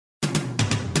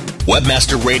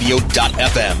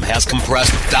Webmasterradio.fm has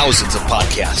compressed thousands of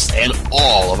podcasts and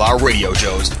all of our radio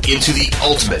shows into the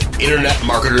ultimate Internet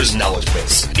marketer's knowledge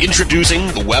base. Introducing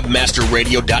the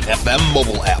Webmasterradio.fm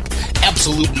mobile app.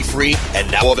 Absolutely free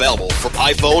and now available for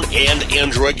iPhone and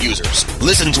Android users.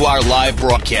 Listen to our live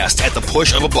broadcast at the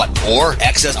push of a button or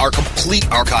access our complete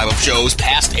archive of shows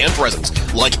past and present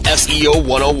like SEO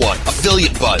 101,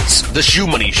 Affiliate Buzz, The Shoe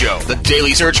Money Show, The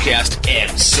Daily Searchcast,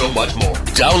 and so much more.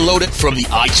 Download it from the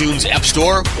iTunes App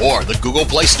Store or the Google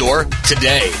Play Store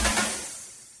today.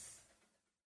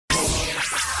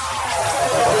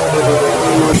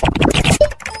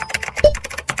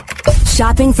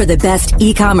 Shopping for the best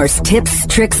e-commerce tips,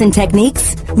 tricks, and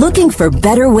techniques? Looking for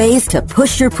better ways to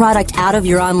push your product out of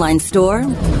your online store?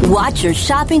 Watch your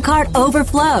shopping cart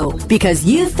overflow because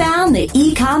you found the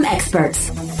Ecom Experts.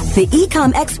 The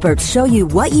Ecom Experts show you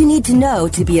what you need to know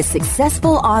to be a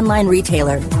successful online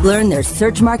retailer. Learn their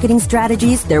search marketing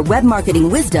strategies, their web marketing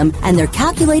wisdom, and their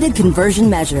calculated conversion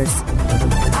measures.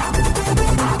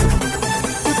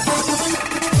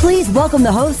 Please welcome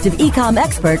the host of Ecom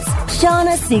Experts,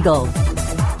 Shauna Siegel.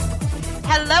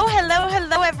 Hello, hello,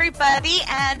 hello, everybody,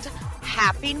 and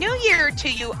Happy New Year to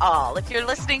you all. If you're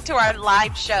listening to our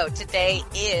live show, today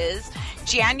is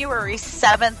January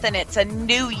 7th, and it's a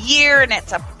new year, and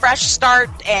it's a fresh start,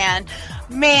 and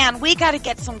man, we got to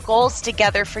get some goals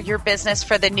together for your business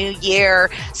for the new year.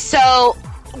 So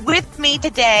with me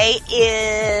today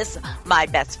is my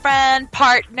best friend,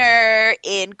 partner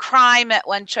in crime at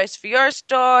One Choice for Your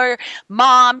Store,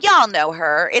 Mom. Y'all know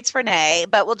her. It's Renee,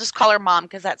 but we'll just call her Mom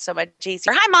because that's so much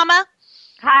easier. Hi, Mama.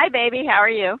 Hi, baby. How are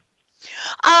you?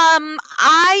 I'm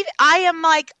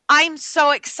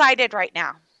so excited right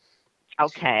now.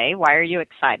 Okay. Why are you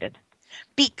excited?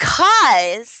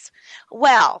 Because,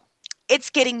 well, it's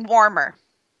getting warmer.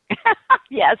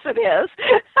 Yes, it is.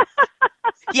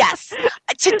 Yes.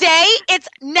 Today, it's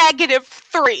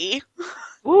 -3.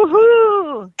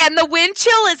 Woohoo! And the wind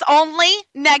chill is only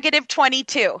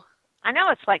 -22. I know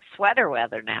it's like sweater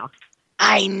weather now.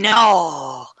 I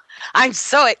know. I'm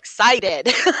so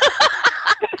excited.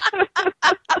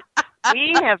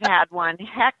 We have had one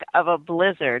heck of a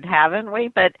blizzard, haven't we?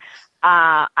 But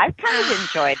I've kind of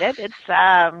enjoyed it. It's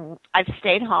I've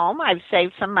stayed home. I've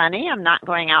saved some money. I'm not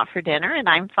going out for dinner, and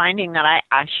I'm finding that I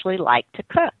actually like to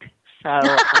cook. So,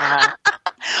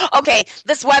 okay,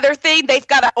 this weather thing, they've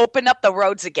got to open up the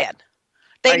roads again.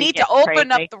 They need to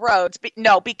open up the roads.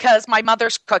 No, because my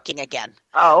mother's cooking again.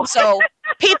 Oh. So,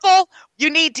 people, you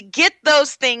need to get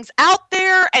those things out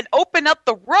there and open up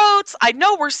the roads. I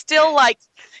know we're still like,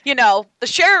 the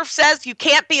sheriff says you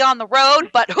can't be on the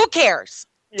road, but who cares?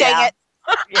 Dang it.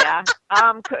 Yeah,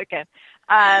 I'm cooking.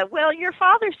 Well, your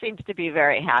father seems to be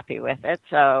very happy with it.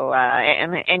 So,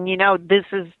 this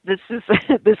is this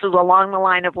is along the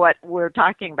line of what we're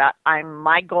talking about.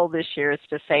 My goal this year is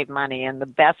to save money, and the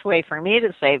best way for me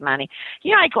to save money,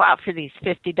 I go out for these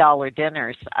 $50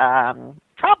 dinners,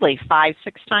 probably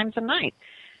 5-6 times a night.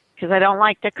 Because I don't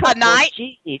like to cook. A night?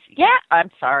 Geez. Yeah, I'm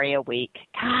sorry, a week.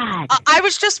 God. I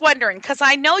was just wondering, because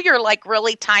I know you're like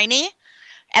really tiny.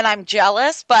 And I'm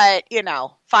jealous, but,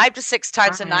 5 to 6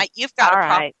 times a night, you've got a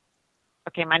problem. Right.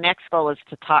 Okay, my next goal is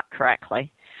to talk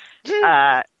correctly.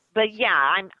 But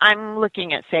yeah, I'm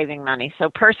looking at saving money. So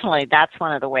personally, that's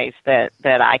one of the ways that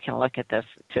I can look at this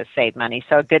to save money.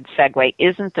 So a good segue,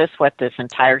 isn't this what this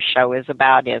entire show is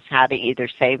about, is how to either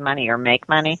save money or make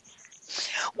money?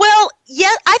 Well,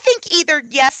 yeah, I think either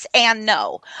yes and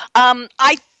no.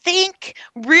 I think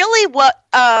really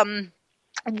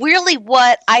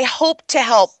what I hope to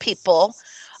help people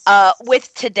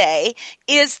with today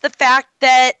is the fact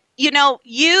that,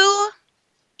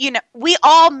 we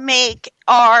all make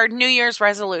our New Year's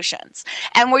resolutions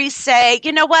and we say,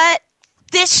 you know what,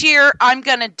 this year I'm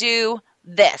going to do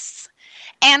this.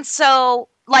 And so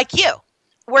like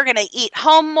we're going to eat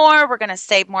home more, we're going to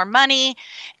save more money.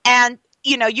 And,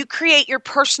 you create your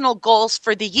personal goals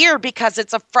for the year because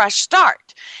it's a fresh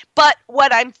start. But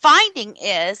what I'm finding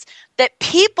is that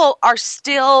people are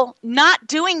still not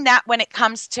doing that when it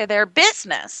comes to their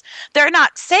business. They're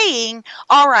not saying,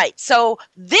 all right, so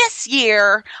this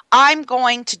year I'm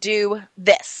going to do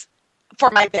this for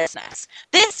my business.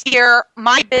 This year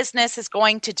my business is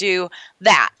going to do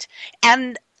that.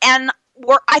 And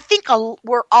I think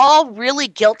we're all really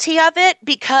guilty of it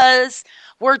because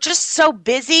we're just so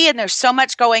busy and there's so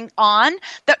much going on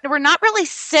that we're not really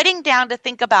sitting down to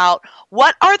think about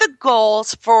what are the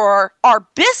goals for our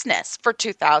business for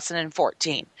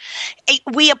 2014.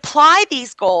 We apply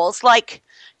these goals like,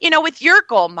 with your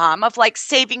goal, Mom, of like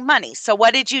saving money. So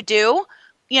what did you do?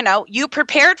 you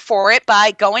prepared for it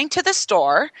by going to the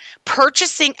store,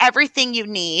 purchasing everything you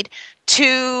need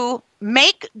to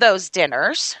make those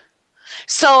dinners,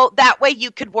 so that way you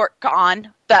could work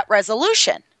on that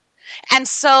resolution. And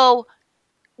so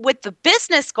with the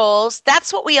business goals,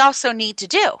 that's what we also need to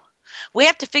do. We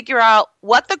have to figure out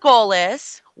what the goal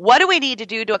is, what do we need to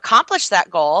do to accomplish that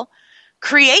goal,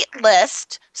 create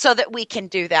lists so that we can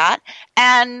do that,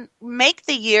 and make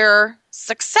the year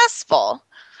successful.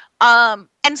 And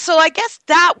so I guess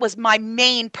that was my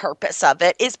main purpose of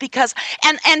it, is because,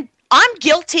 and I'm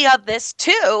guilty of this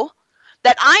too,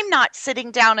 that I'm not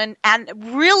sitting down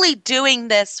and really doing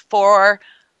this for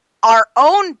our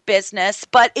own business,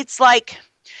 but it's like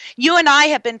you and I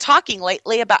have been talking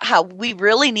lately about how we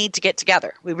really need to get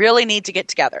together. We really need to get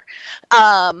together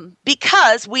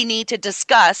because we need to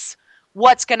discuss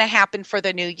what's going to happen for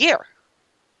the new year.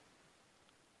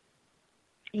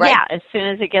 Right? Yeah, as soon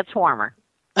as it gets warmer.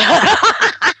 As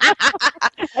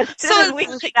soon as we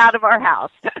get out of our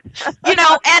house.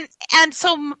 And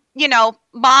so,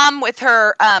 Mom with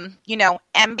her,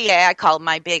 MBA, I call it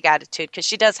my big attitude, because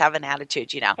she does have an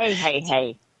attitude,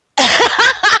 Hey.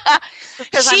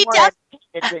 Because she I'm more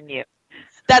educated than you.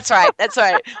 That's right. But,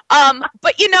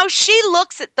 she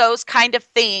looks at those kind of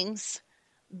things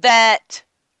that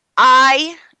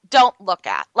I don't look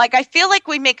at. Like, I feel like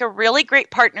we make a really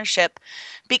great partnership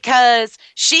because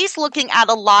she's looking at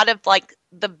a lot of like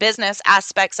the business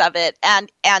aspects of it.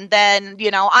 And then,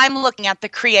 I'm looking at the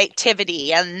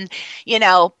creativity and,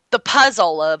 the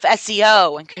puzzle of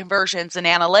SEO and conversions and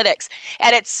analytics.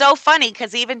 And it's so funny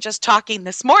because even just talking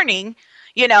this morning,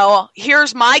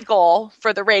 here's my goal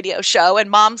for the radio show.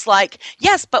 And Mom's like,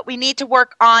 yes, but we need to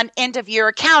work on end of year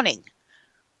accounting.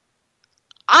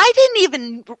 I didn't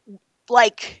even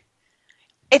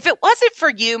if it wasn't for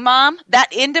you, Mom, that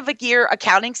end of a year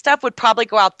accounting stuff would probably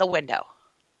go out the window.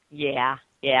 Yeah.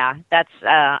 That's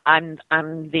I'm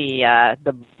the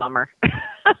bummer.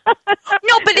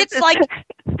 No, but it's like.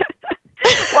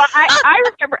 Well, I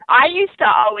remember I used to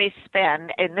always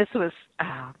spend, and this was,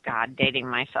 dating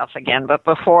myself again, but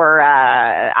before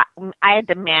I had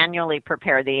to manually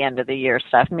prepare the end of the year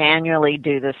stuff, manually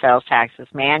do the sales taxes,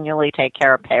 manually take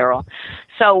care of payroll.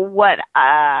 So what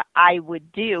I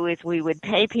would do is we would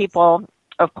pay people,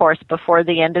 of course, before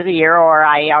the end of the year, or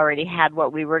I already had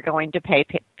what we were going to pay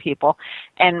people.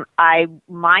 And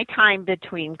my time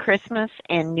between Christmas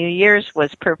and New Year's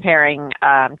was preparing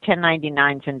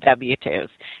 1099s and W-2s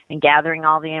and gathering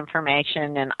all the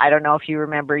information. And I don't know if you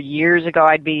remember, years ago,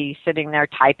 I'd be sitting there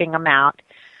typing them out.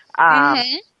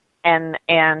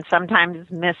 And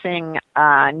sometimes missing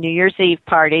New Year's Eve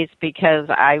parties because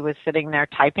I was sitting there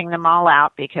typing them all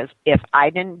out, because if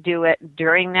I didn't do it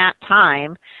during that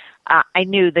time, I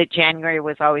knew that January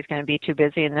was always going to be too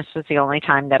busy, and this was the only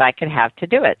time that I could have to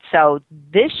do it. So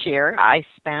this year I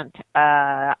spent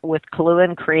with Kahlua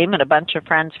and Cream and a bunch of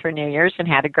friends for New Year's and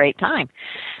had a great time.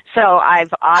 So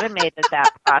I've automated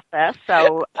that process,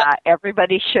 so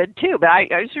everybody should too. But I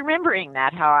was remembering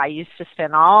how I used to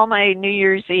spend all my New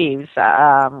Year's Eves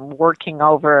working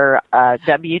over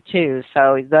W-2s.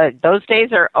 So those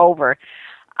days are over.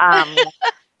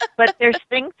 But there's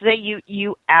things that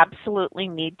you absolutely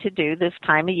need to do this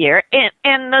time of year.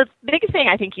 And the big thing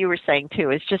I think you were saying,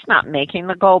 too, is just not making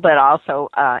the goal, but also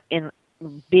in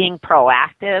being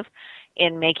proactive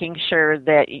in making sure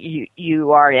that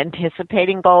you are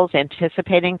anticipating goals,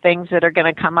 anticipating things that are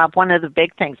going to come up. One of the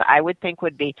big things I would think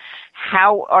would be,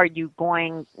 how are you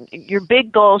going – your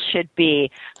big goal should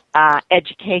be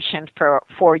education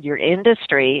for your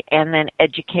industry, and then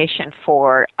education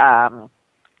for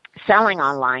selling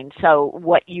online. So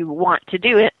what you want to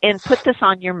do, and put this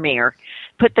on your mirror,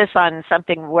 put this on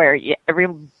something where every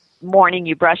morning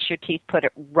you brush your teeth, put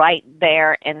it right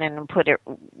there, and then put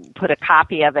a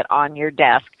copy of it on your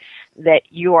desk, that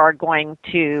you are going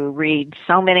to read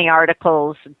so many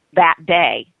articles that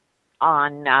day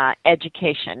on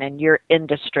education and your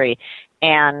industry,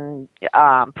 and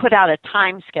put out a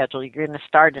time schedule. You're going to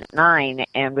start at 9,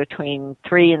 and between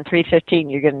 3 and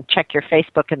 3:15 you're going to check your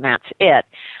Facebook, and that's it.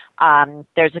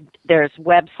 There's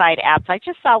website apps. I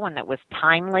just saw one that was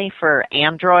Timely for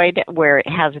Android, where it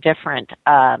has different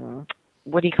alarms.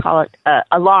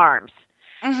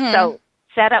 Mm-hmm. So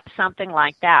set up something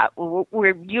like that.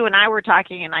 Where you and I were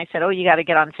talking, and I said, "Oh, you got to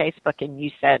get on Facebook," and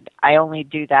you said, "I only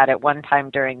do that at one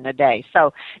time during the day."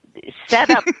 So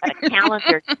set up a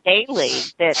calendar daily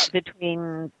that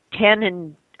between 10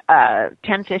 and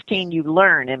 10:15 you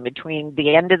learn, and between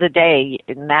the end of the day,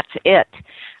 and that's it.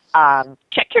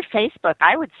 check your Facebook,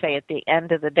 I would say, at the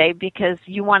end of the day, because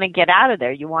you want to get out of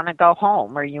there. You want to go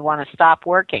home or you want to stop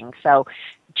working. So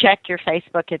check your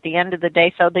Facebook at the end of the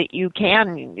day so that you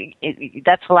can.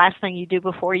 That's the last thing you do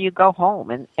before you go home,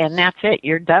 and that's it.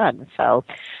 You're done. So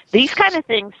these kind of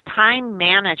things, time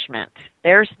management,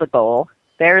 there's the goal.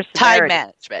 There's time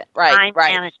management, right? Time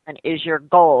management is your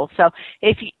goal. So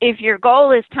if your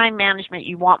goal is time management,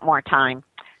 you want more time.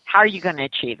 How are you going to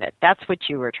achieve it? That's what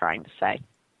you were trying to say.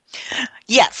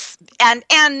 Yes, and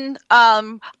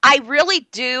I really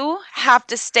do have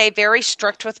to stay very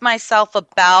strict with myself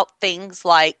about things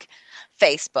like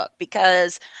Facebook,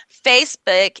 because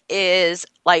Facebook is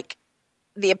like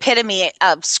the epitome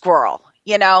of squirrel.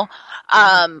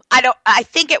 I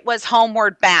think it was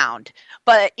Homeward Bound,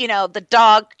 but the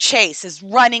dog Chase is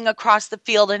running across the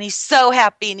field and he's so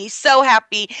happy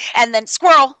and then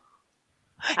squirrel.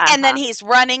 And then he's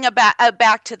running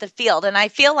back to the field. And I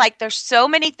feel like there's so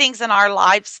many things in our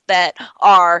lives that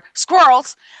are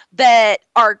squirrels that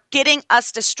are getting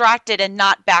us distracted and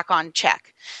not back on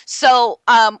check. So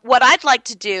what I'd like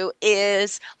to do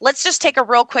is let's just take a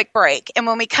real quick break. And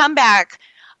when we come back,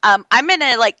 I'm going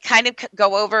to kind of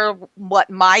go over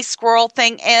what my squirrel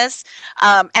thing is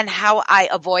and how I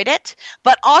avoid it.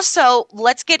 But also,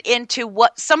 let's get into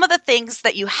what some of the things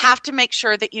that you have to make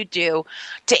sure that you do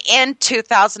to end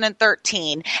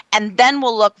 2013. And then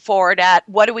we'll look forward at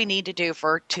what do we need to do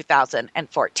for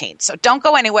 2014. So don't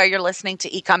go anywhere. You're listening to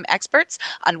Ecom Experts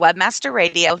on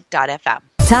webmasterradio.fm.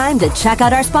 Time to check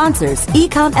out our sponsors.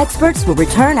 Ecom Experts will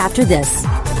return after this.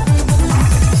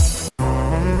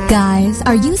 Guys,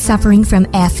 are you suffering from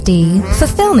FD,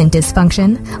 fulfillment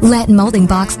dysfunction? Let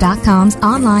MoldingBox.com's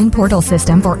online portal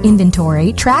system for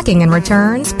inventory, tracking, and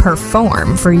returns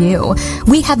perform for you.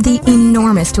 We have the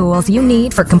enormous tools you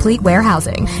need for complete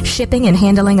warehousing, shipping, and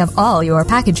handling of all your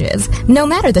packages, no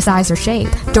matter the size or shape,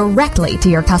 directly to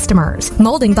your customers.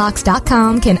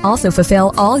 MoldingBox.com can also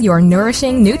fulfill all your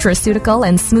nourishing, nutraceutical,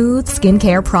 and smooth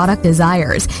skincare product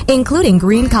desires, including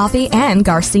green coffee and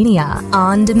Garcinia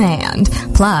on demand.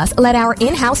 Plus, let our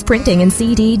in-house printing and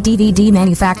CD, DVD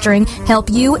manufacturing help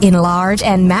you enlarge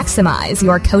and maximize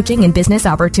your coaching and business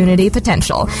opportunity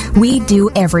potential. We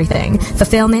do everything.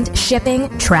 Fulfillment,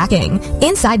 shipping, tracking,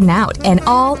 inside and out, and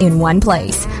all in one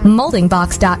place.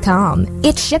 MoldingBox.com.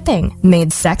 It's shipping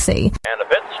made sexy.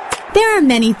 There are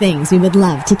many things we would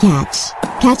love to catch.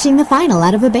 Catching the final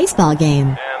out of a baseball game.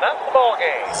 And that's the ball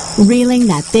game. Reeling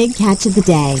that big catch of the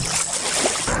day.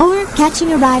 Or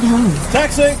catching a ride home.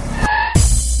 Taxi!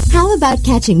 How about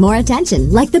catching more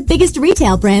attention like the biggest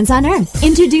retail brands on earth?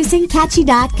 Introducing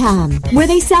Catchy.com, where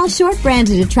they sell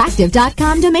short-branded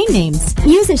attractive.com domain names.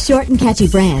 Use a short and catchy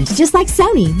brand, just like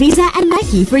Sony, Visa, and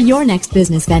Nike for your next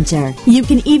business venture. You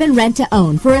can even rent to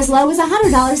own for as low as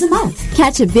 $100 a month.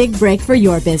 Catch a big break for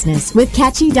your business with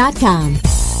Catchy.com.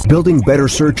 Building better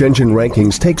search engine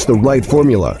rankings takes the right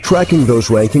formula. Tracking those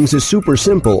rankings is super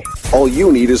simple. All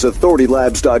you need is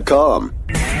AuthorityLabs.com.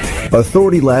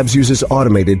 Authority Labs uses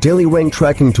automated daily rank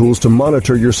tracking tools to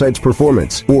monitor your site's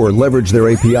performance or leverage their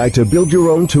API to build your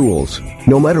own tools.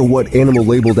 No matter what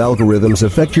animal-labeled algorithms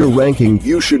affect your ranking,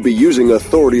 you should be using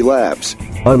Authority Labs.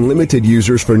 Unlimited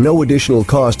users for no additional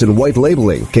cost and white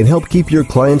labeling can help keep your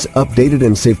clients updated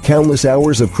and save countless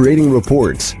hours of creating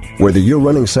reports. Whether you're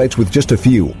running sites with just a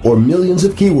few or millions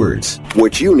of keywords,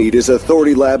 what you need is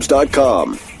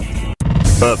AuthorityLabs.com.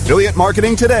 Affiliate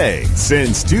Marketing Today.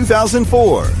 Since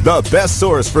 2004, the best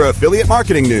source for affiliate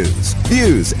marketing news,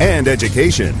 views, and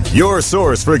education. Your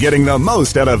source for getting the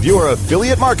most out of your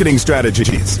affiliate marketing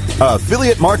strategies.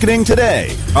 Affiliate Marketing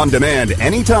Today. On demand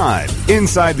anytime.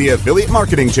 Inside the Affiliate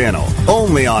Marketing Channel.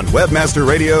 Only on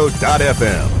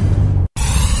webmasterradio.fm.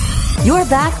 You're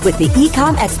back with the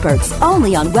Ecom Experts,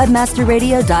 only on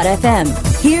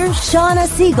webmasterradio.fm. Here's Shauna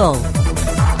Siegel.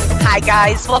 Hi,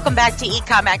 guys. Welcome back to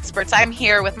Ecom Experts. I'm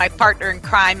here with my partner in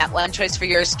crime at One Choice for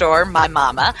Your Store, my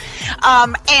mama.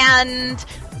 And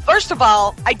first of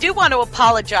all, I do want to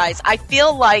apologize. I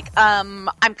feel like I'm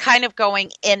kind of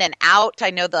going in and out.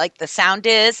 I know that the sound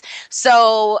is.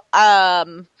 So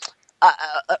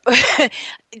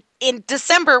in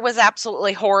December was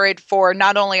absolutely horrid for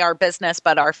not only our business,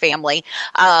 but our family.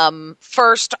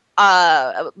 First,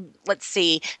 let's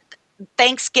see.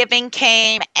 Thanksgiving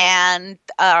came and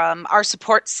our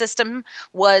support system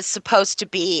was supposed to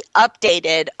be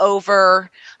updated over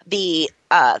the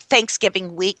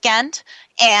Thanksgiving weekend.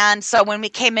 And so when we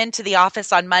came into the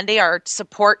office on Monday, our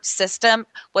support system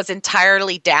was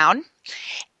entirely down.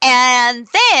 And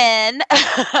then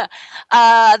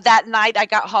that night I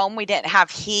got home, we didn't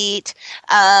have heat.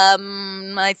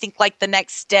 I think like the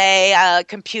next day,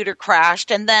 computer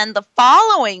crashed. And then the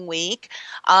following week,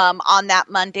 on that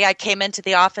Monday, I came into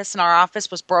the office and our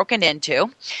office was broken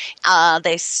into.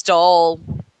 They stole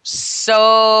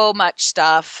so much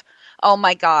stuff. Oh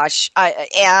my gosh. I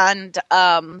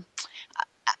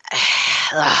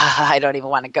don't even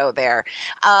want to go there.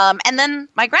 And then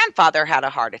my grandfather had a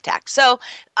heart attack. So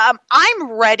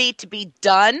I'm ready to be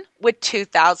done with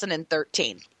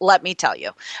 2013. Let me tell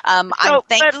you, I'm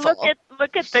thankful. But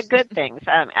look at the good things.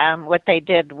 What they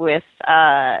did with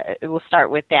we'll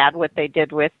start with Dad. What they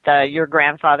did with your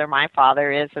grandfather, my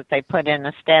father, is that they put in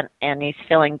a stent, and he's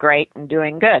feeling great and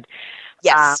doing good.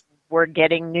 Yes, we're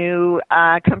getting new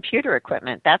computer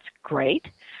equipment. That's great.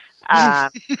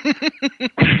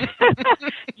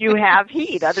 You have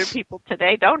heat. Other people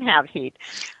today don't have heat.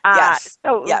 Yes.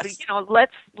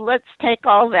 Let's take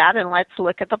all that and let's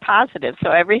look at the positive.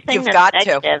 So everything You've that's got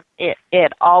negative,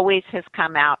 it always has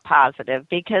come out positive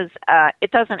because it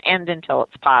doesn't end until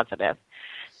it's positive.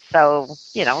 So,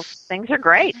 things are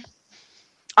great.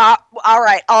 All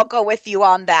right, I'll go with you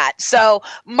on that. So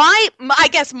I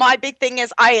guess my big thing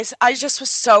is I just was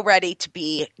so ready to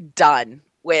be done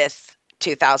with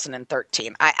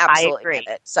 2013. I absolutely agree.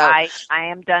 get it. So I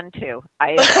am done too.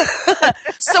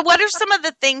 So what are some of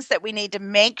the things that we need to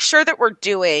make sure that we're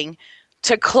doing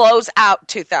to close out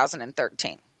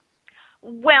 2013?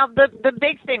 Well, the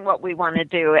big thing what we want to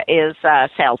do is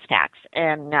sales tax,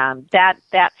 and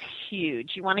that's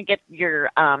huge. You want to get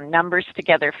your numbers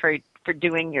together for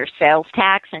doing your sales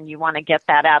tax, and you want to get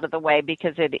that out of the way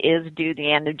because it is due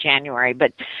the end of January.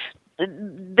 But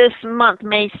this month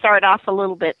may start off a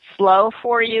little bit slow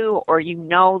for you, or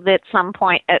that at some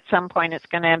point it's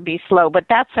going to be slow. But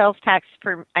that sales tax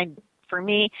for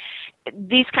me,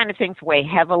 these kind of things weigh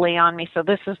heavily on me. So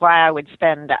this is why I would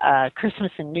spend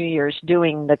Christmas and New Year's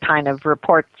doing the kind of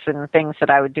reports and things that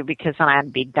I would do, because then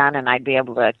I'd be done and I'd be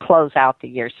able to close out the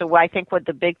year. So I think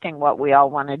the big thing, what we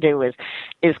all want to do is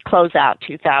close out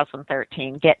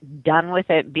 2013, get done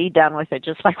with it, be done with it,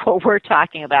 just like what we're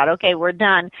talking about. Okay, we're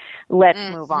done.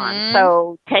 Let's move on.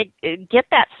 So get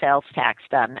that sales tax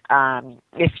done.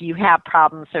 If you have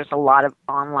problems, there's a lot of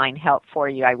online help for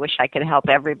you. I wish I could help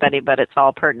everybody, but it's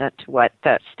all pertinent to what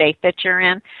state that you're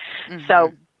in.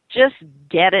 So just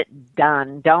get it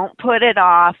done. Don't put it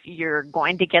off. You're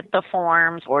going to get the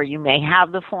forms, or you may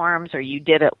have the forms, or you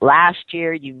did it last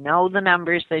year. You know the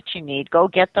numbers that you need. Go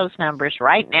get those numbers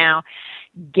right now.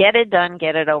 Get it done,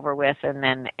 get it over with, and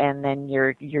then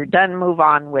you're done. Move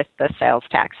on with the sales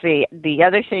tax. The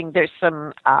other thing, there's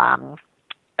some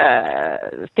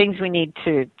things we need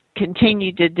to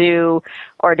continue to do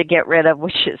or to get rid of,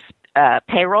 which is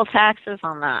payroll taxes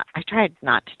I tried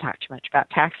not to talk too much about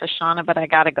taxes, Shauna, but I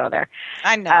got to go there.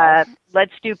 I know.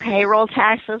 Let's do payroll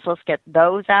taxes. Let's get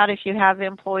those out if you have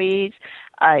employees.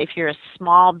 If you're a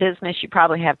small business, you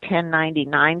probably have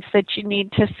 1099s that you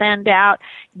need to send out.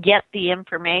 Get the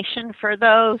information for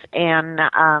those and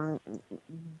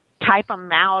type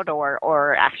them out,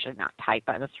 or actually not type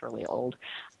it. That's really old.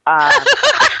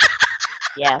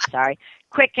 Yeah, sorry.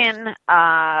 Quicken,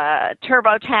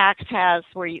 TurboTax has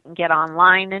where you can get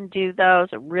online and do those,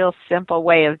 a real simple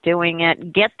way of doing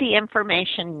it. Get the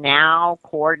information now,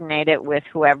 coordinate it with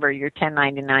whoever your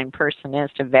 1099 person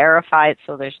is to verify it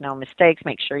so there's no mistakes.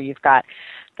 Make sure you've got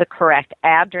the correct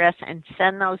address and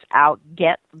send those out.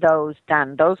 Get those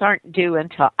done. Those aren't due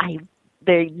until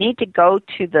they need to go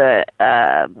to the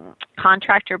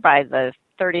contractor by the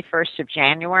 31st of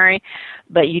January,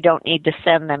 but you don't need to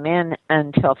send them in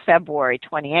until February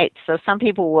 28th. So some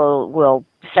people will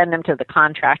send them to the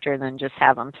contractor and then just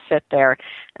have them sit there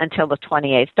until the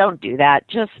 28th. Don't do that.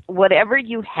 Just whatever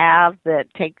you have that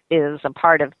is a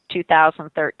part of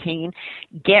 2013,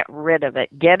 get rid of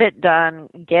it. Get it done.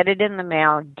 Get it in the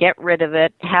mail. Get rid of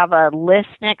it. Have a list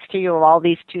next to you of all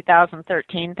these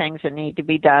 2013 things that need to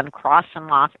be done. Cross them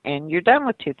off, and you're done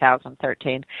with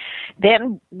 2013.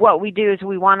 Then what we do is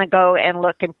we want to go and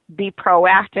look and be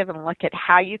proactive and look at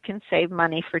how you can save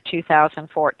money for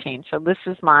 2014. So this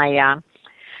is my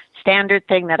standard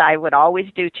thing that I would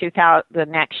always do the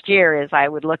next year is I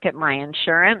would look at my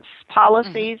insurance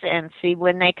policies and see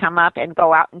when they come up and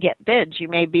go out and get bids. You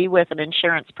may be with an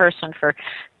insurance person for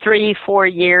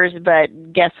 3-4 years,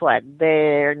 but guess what?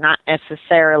 They're not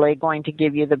necessarily going to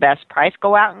give you the best price.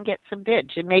 Go out and get some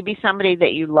bids. It may be somebody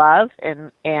that you love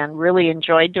and really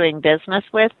enjoy doing business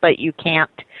with, but you can't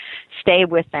stay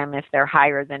with them if they're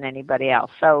higher than anybody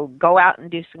else. So go out and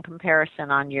do some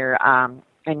comparison on your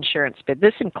insurance bid.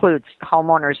 This includes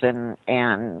homeowners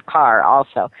and car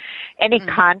also. Any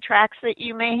contracts that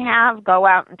you may have, go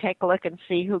out and take a look and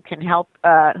see who can help,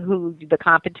 who the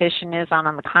competition is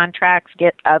on the contracts.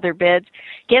 Get other bids.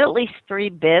 Get at least 3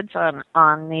 bids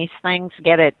on these things.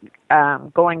 Get it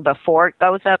going before it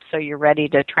goes up so you're ready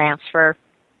to transfer.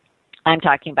 I'm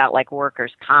talking about like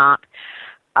workers' comp,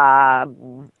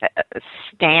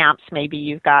 stamps. Maybe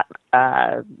you've got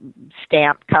a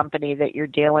stamp company that you're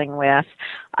dealing with.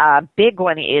 Big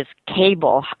one is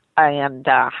cable and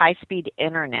high-speed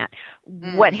internet.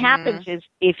 What happens is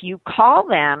if you call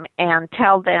them and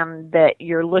tell them that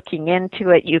you're looking into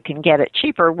it, you can get it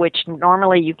cheaper, which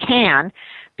normally you can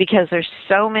because there's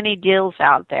so many deals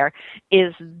out there,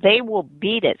 is they will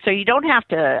beat it. So you don't have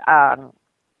to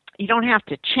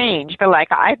change, but like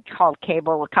I called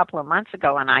cable a couple of months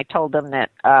ago and I told them that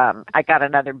I got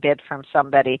another bid from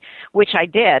somebody, which I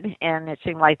did, and it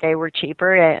seemed like they were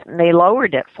cheaper and they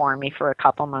lowered it for me for a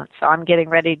couple months. So I'm getting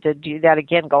ready to do that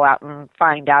again, go out and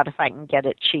find out if I can get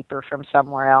it cheaper from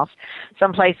somewhere else.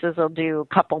 Some places will do a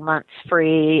couple months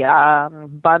free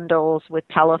bundles with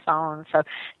telephones, so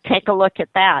take a look at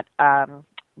that.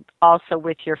 Also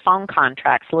with your phone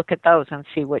contracts, look at those and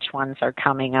see which ones are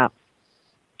coming up.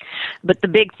 But the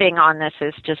big thing on this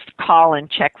is just call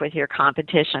and check with your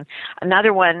competition.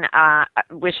 Another one,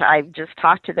 which I just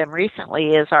talked to them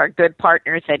recently, is our good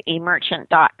partners at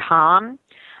emerchant.com.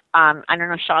 I don't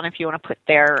know, Sean, if you want to put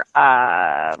their,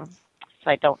 so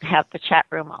I don't have the chat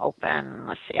room open.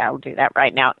 Let's see, I'll do that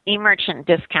right now.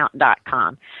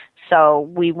 emerchantdiscount.com. So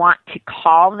we want to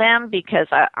call them because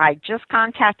I just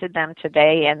contacted them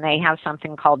today, and they have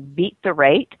something called Beat the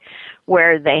Rate,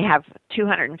 where they have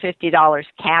 $250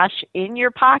 cash in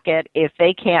your pocket if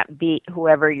they can't beat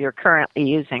whoever you're currently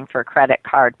using for credit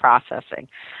card processing.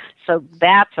 So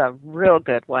that's a real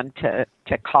good one to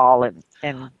call and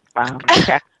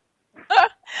check.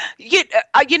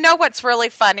 You know what's really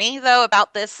funny though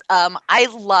about this? I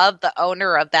love the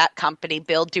owner of that company,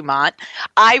 Bill Dumont.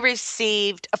 I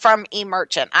received from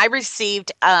eMerchant. I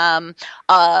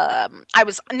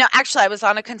was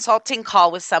on a consulting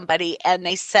call with somebody, and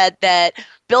they said that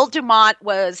Bill Dumont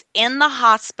was in the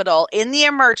hospital in the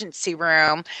emergency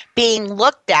room being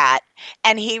looked at,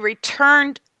 and he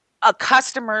returned a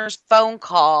customer's phone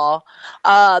call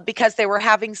because they were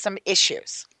having some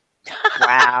issues.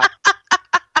 Wow.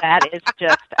 That is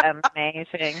just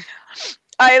amazing.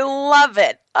 I love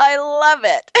it.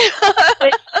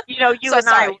 But, you so and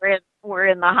sorry. I were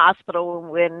in the hospital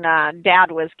when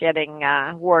Dad was getting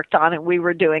worked on, and we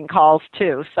were doing calls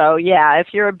too. So, yeah,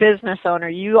 if you're a business owner,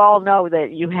 you all know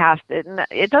that you have to.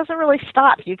 It doesn't really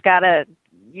stop. You've got to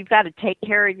take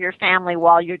care of your family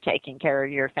while you're taking care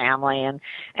of your family, and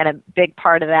a big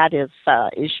part of that is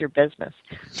your business.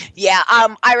 Yeah,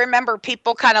 I remember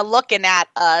people kind of looking at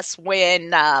us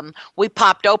when we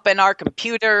popped open our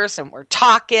computers and we're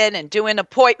talking and doing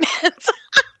appointments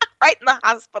right in the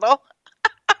hospital.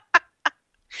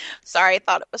 Sorry, I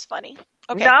thought it was funny.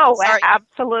 Okay, no, sorry.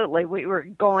 Absolutely. We were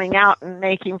going out and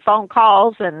making phone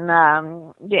calls, and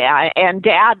and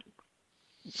Dad.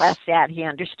 Bless Dad, he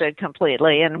understood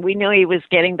completely, and we knew he was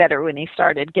getting better when he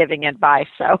started giving advice.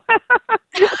 So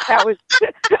that was.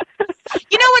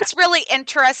 You know what's really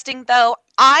interesting, though?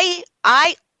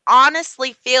 I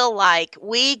honestly feel like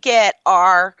we get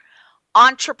our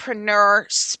entrepreneur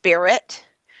spirit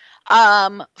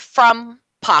from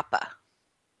Papa.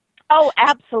 Oh,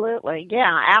 absolutely.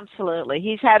 Yeah, absolutely.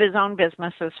 He's had his own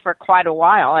businesses for quite a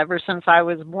while. Ever since I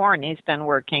was born, he's been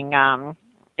working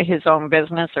his own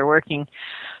business or working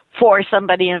for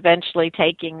somebody, eventually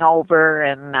taking over.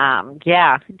 And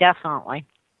yeah, definitely.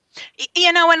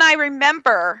 And I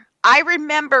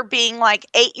remember being like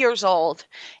 8 years old,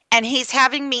 and he's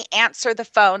having me answer the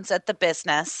phones at the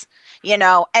business,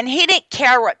 and he didn't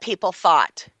care what people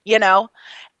thought, and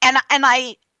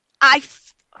I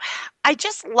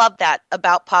just love that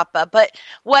about Papa. But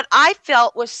what I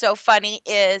felt was so funny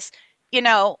is,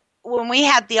 when we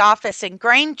had the office in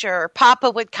Granger, Papa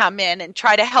would come in and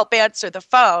try to help answer the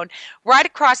phone. Right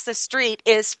across the street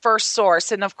is First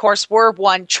Source, and of course we're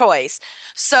one choice.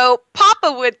 So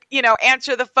Papa would,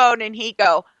 answer the phone, and he'd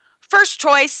go, "First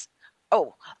choice.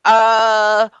 Oh,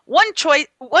 one choice,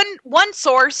 one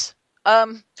source.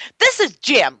 This is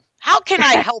Jim. How can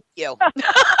I help you?"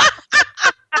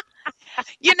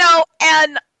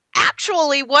 And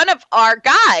actually, one of our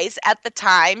guys at the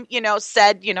time,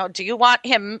 said, "Do you want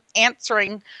him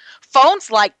answering phones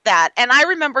like that?" And I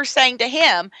remember saying to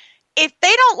him, "If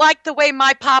they don't like the way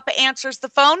my Papa answers the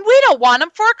phone, we don't want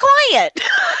him for a client."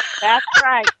 That's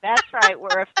right.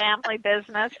 We're a family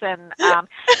business, and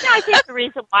I think the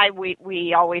reason why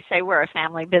we always say we're a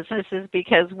family business is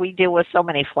because we deal with so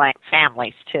many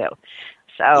families too.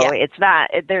 So it's not.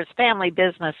 There's family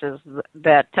businesses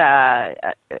that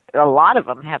a lot of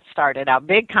them have started out.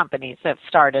 Big companies have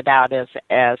started out as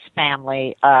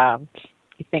family. You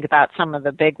think about some of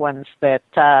the big ones that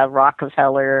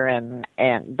Rockefeller and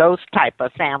those type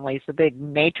of families, the big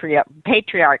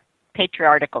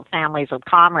patriarchal families of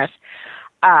commerce.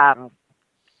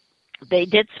 They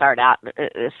did start out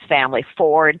as family.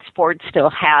 Ford still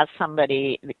has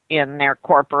somebody in their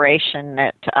corporation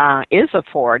that is a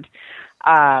Ford.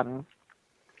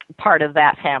 Part of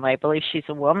that family. I believe she's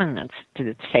a woman that's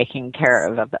taking care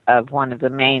of one of the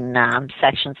main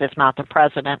sections, if not the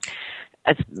president.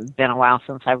 It's been a while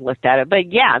since I've looked at it.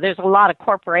 But, yeah, there's a lot of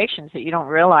corporations that you don't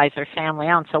realize are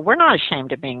family-owned. So we're not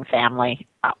ashamed of being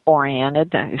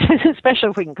family-oriented, especially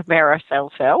if we can compare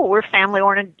ourselves to, we're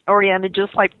family-oriented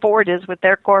just like Ford is with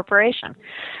their corporation.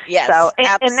 Yes, so,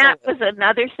 absolutely. And that was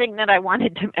another thing that I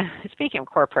wanted to, speaking of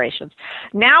corporations,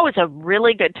 now is a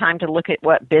really good time to look at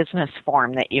what business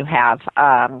form that you have.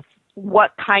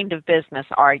 What kind of business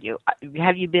are you?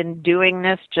 Have you been doing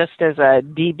this just as a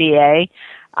DBA?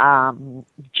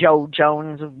 Joe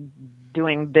Jones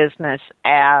doing business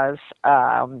as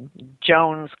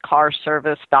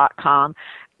jonescarservice.com.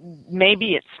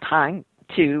 Maybe it's time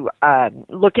to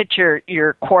look at your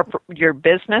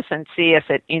business and see if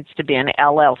it needs to be an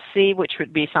LLC, which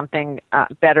would be something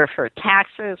better for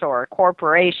taxes, or a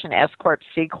corporation, S Corp,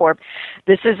 C Corp.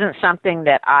 This isn't something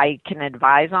that I can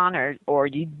advise on, or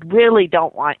you really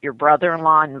don't want your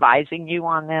brother-in-law advising you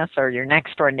on this, or your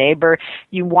next-door neighbor.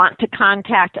 You want to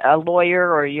contact a lawyer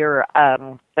or your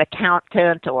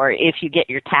accountant, or if you get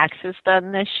your taxes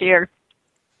done this year,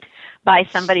 by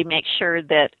somebody, make sure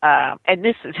that, and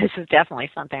this is definitely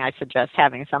something I suggest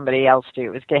having somebody else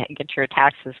do, is get your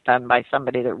taxes done by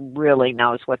somebody that really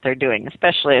knows what they're doing,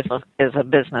 especially as a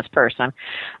business person.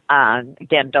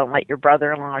 Again, don't let your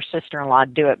brother-in-law or sister-in-law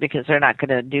do it, because they're not going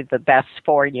to do the best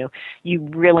for you. You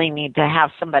really need to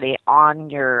have somebody on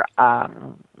your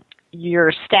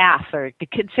staff, or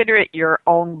consider it your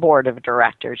own board of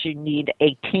directors. You need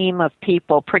a team of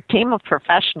people, team of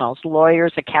professionals,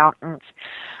 lawyers, accountants,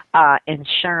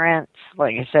 insurance,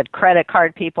 like I said, credit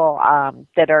card people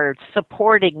that are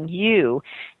supporting you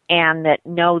and that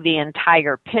know the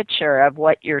entire picture of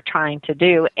what you're trying to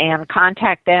do, and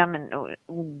contact them and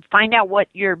find out what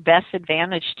your best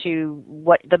advantage to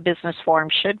what the business form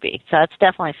should be. So that's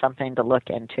definitely something to look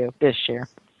into this year.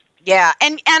 Yeah,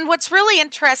 and what's really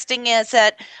interesting is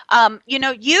that,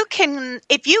 you can,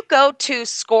 if you go to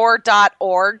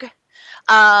score.org,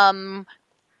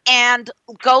 and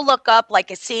go look up, like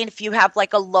I see, if you have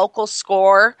like a local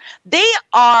score, they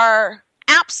are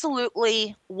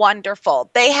absolutely wonderful.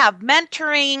 They have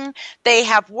mentoring, they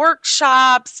have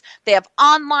workshops, they have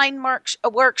online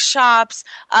workshops,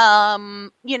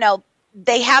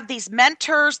 they have these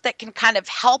mentors that can kind of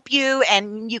help you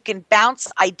and you can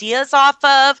bounce ideas off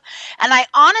of. And I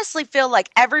honestly feel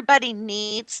like everybody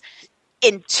needs,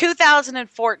 in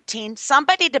 2014,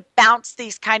 somebody to bounce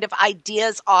these kind of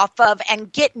ideas off of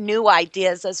and get new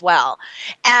ideas as well.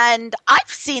 And I've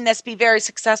seen this be very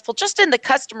successful just in the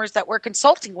customers that we're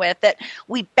consulting with, that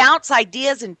we bounce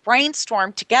ideas and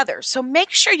brainstorm together. So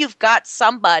make sure you've got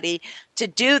somebody to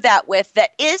do that with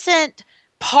that isn't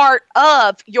part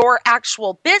of your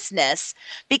actual business,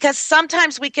 because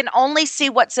sometimes we can only see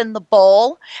what's in the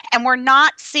bowl and we're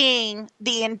not seeing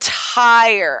the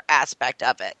entire aspect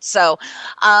of it. So,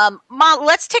 Ma,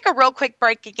 let's take a real quick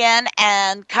break again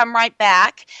and come right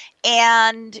back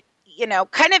and,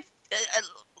 kind of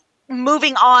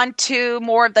moving on to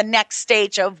more of the next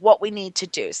stage of what we need to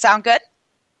do. Sound good?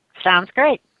 Sounds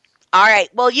great. All right.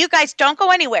 Well, you guys don't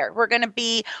go anywhere. We're going to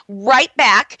be right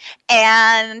back.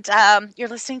 And you're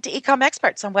listening to Ecom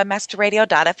Experts on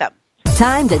webmasterradio.fm.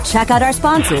 Time to check out our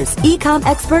sponsors. Ecom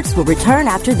Experts will return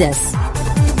after this.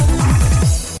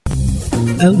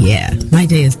 Oh, yeah. My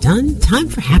day is done. Time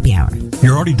for happy hour.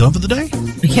 You're already done for the day?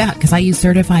 Yeah, because I use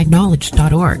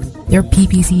CertifiedKnowledge.org. Their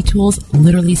PPC tools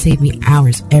literally save me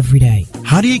hours every day.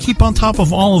 How do you keep on top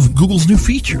of all of Google's new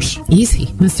features?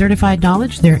 Easy. With Certified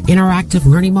Knowledge, their interactive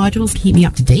learning modules keep me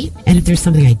up to date. And if there's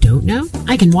something I don't know,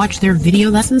 I can watch their video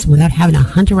lessons without having to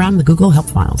hunt around the Google Help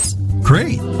files.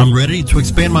 Great. I'm ready to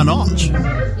expand my knowledge.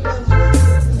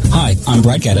 Hi, I'm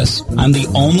Brett Geddes. I'm the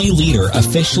only leader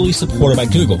officially supported by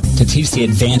Google to teach the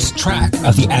advanced track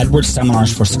of the AdWords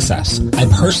Seminars for Success. I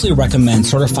personally recommend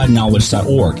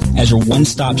CertifiedKnowledge.org as your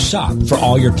one-stop shop for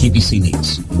all your PPC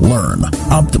needs. Learn,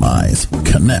 optimize,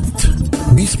 connect.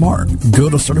 Be smart. Go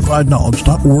to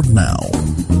CertifiedKnowledge.org now.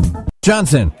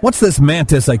 Johnson, what's this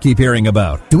Mantis I keep hearing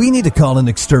about? Do we need to call an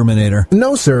exterminator?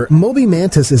 No, sir. Moby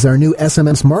Mantis is our new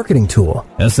SMS marketing tool.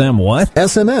 SM what?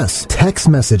 SMS, text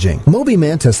messaging. Moby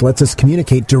Mantis lets us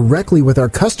communicate directly with our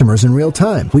customers in real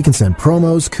time. We can send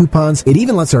promos, coupons. It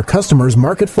even lets our customers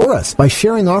market for us by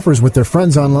sharing offers with their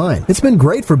friends online. It's been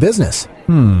great for business.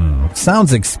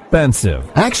 Sounds expensive.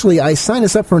 Actually, I signed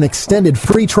us up for an extended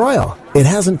free trial. It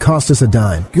hasn't cost us a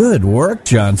dime. Good work,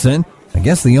 Johnson. I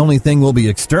guess the only thing we'll be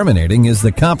exterminating is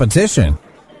the competition.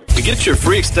 To get your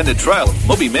free extended trial of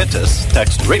Moby Mantis,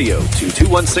 text radio to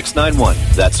 21691.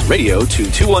 That's radio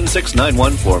to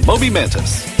 21691 for Moby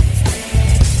Mantis.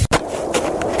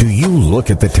 Do you look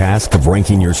at the task of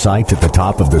ranking your site at the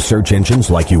top of the search engines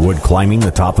like you would climbing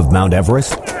the top of Mount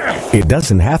Everest? It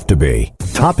doesn't have to be.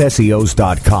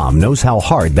 TopSEOs.com knows how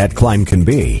hard that climb can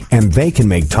be, and they can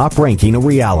make top ranking a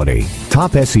reality.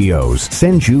 Top SEOs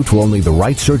sends you to only the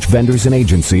right search vendors and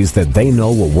agencies that they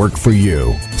know will work for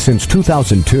you. Since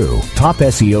 2002,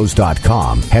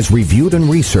 TopSEOs.com has reviewed and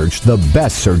researched the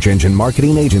best search engine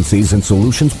marketing agencies and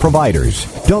solutions providers.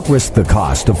 Don't risk the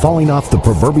cost of falling off the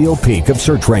proverbial peak of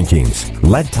search rankings.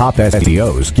 Let Top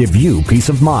SEOs give you peace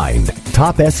of mind.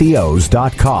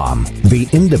 TopSEOs.com, the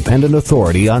independent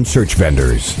authority on search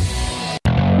vendors.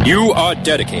 You are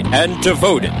dedicated and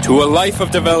devoted to a life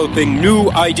of developing new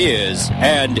ideas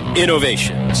and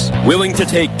innovations, willing to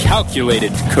take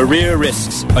calculated career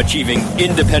risks, achieving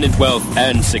independent wealth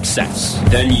and success.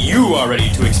 Then you are ready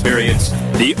to experience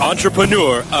the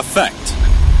entrepreneur effect.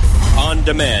 On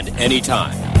demand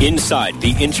anytime, inside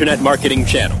the Internet Marketing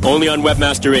Channel, only on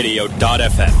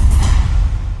webmasterradio.fm.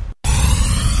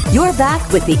 You're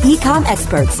back with the Ecom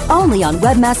Experts, only on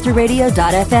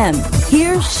webmasterradio.fm.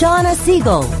 Here's Shauna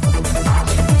Siegel.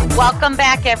 Welcome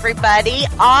back, everybody.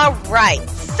 All right.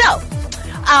 So,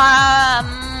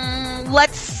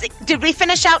 let's see. Did we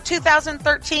finish out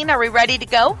 2013? Are we ready to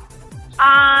go?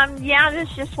 Yeah,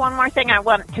 there's just one more thing I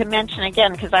want to mention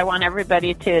again because I want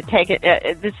everybody to take it.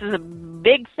 This is a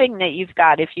big thing that you've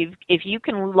got. If you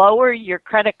can lower your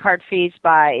credit card fees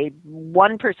by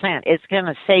 1%, it's going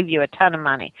to save you a ton of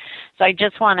money. So I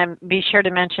just want to be sure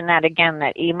to mention that again,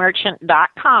 that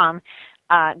emerchant.com.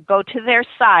 Go to their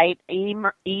site,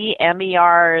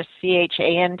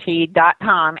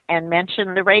 emerchant.com, and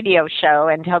mention the radio show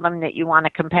and tell them that you want a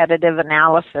competitive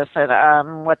analysis.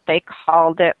 What they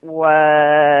called it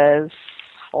was,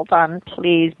 hold on,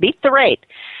 please, beat the rate.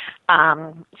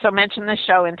 So mention the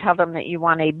show and tell them that you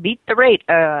want a beat the rate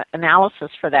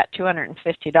analysis for that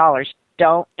 $250.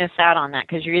 Don't miss out on that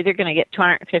because you're either going to get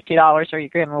 $250 or you're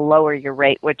going to lower your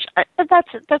rate, which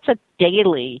that's a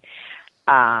daily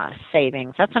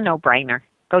savings. That's a no-brainer.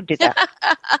 Go do that.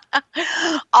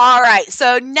 All right.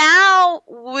 So now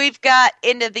we've got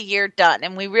end of the year done,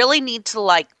 and we really need to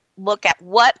look at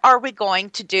what are we going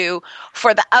to do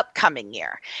for the upcoming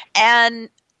year. And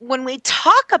when we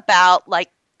talk about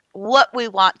what we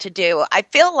want to do, I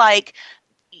feel like,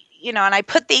 and I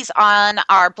put these on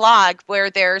our blog where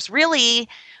there's really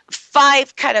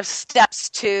 5 kind of steps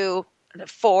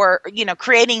for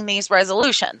creating these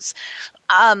resolutions.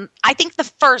 I think the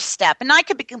first step, and I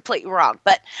could be completely wrong,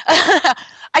 but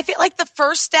I feel like the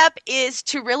first step is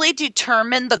to really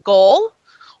determine the goal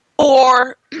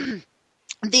or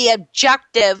the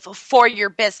objective for your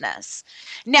business.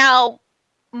 Now,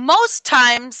 most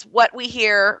times what we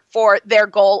hear for their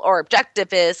goal or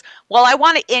objective is, well, I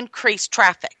want to increase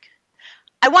traffic.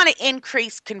 I want to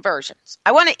increase conversions.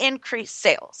 I want to increase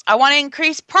sales. I want to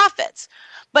increase profits.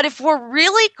 But if we're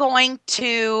really going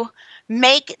to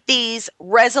make these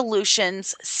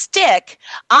resolutions stick,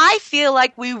 I feel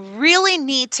like we really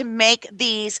need to make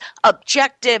these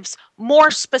objectives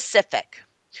more specific.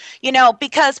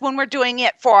 Because when we're doing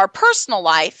it for our personal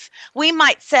life, we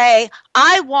might say,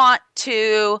 I want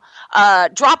to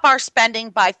drop our spending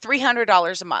by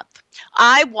 $300 a month.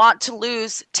 I want to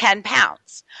lose 10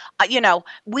 pounds.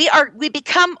 We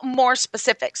become more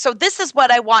specific. So this is what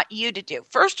I want you to do.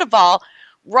 First of all,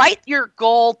 write your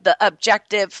goal, the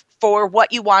objective for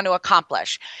what you want to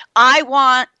accomplish. I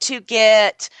have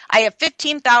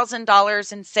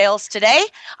 $15,000 in sales today.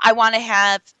 I want to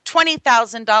have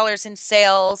 $20,000 in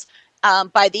sales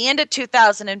by the end of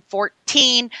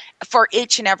 2014 for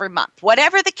each and every month.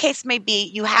 Whatever the case may be,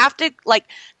 you have to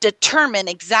determine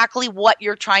exactly what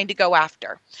you're trying to go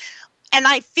after. And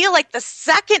I feel like the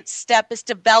second step is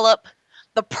develop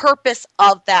the purpose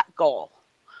of that goal.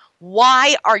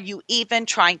 Why are you even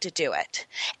trying to do it?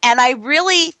 And I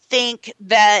really think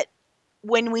that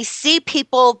when we see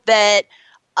people that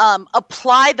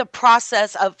apply the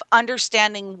process of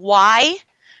understanding why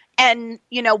and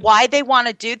why they want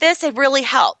to do this, it really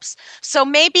helps. So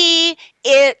maybe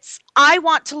it's, I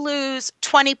want to lose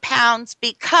 20 pounds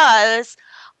because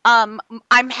I'm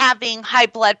having high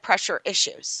blood pressure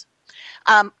issues.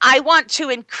 I want to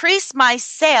increase my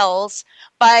sales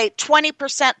by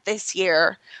 20% this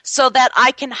year so that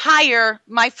I can hire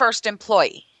my first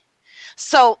employee.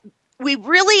 So we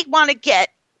really want to get,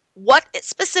 what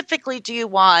specifically do you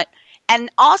want? And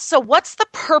also, what's the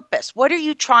purpose? What are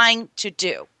you trying to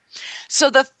do? So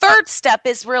the third step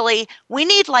is really, we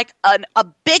need like a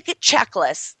big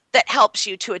checklist that helps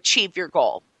you to achieve your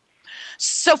goal.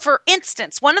 So for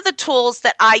instance, one of the tools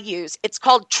that I use, it's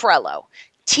called Trello,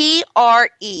 Trello.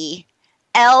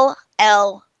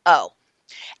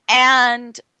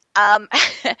 And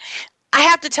I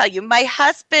have to tell you, my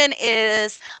husband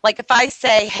is like, if I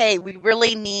say, hey, we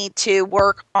really need to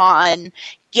work on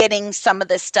getting some of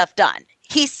this stuff done,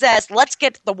 he says, let's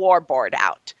get the war board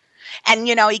out. And,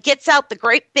 he gets out the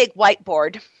great big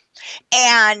whiteboard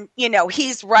and,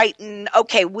 he's writing,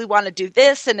 okay, we want to do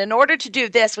this. And in order to do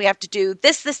this, we have to do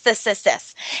this.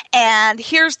 And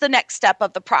here's the next step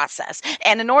of the process.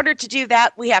 And in order to do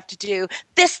that, we have to do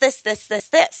this.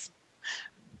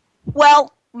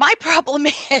 Well, my problem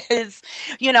is,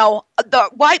 the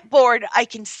whiteboard, I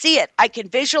can see it, I can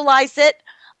visualize it,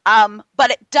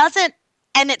 but it doesn't,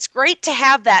 and it's great to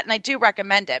have that, and I do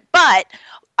recommend it. But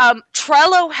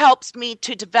Trello helps me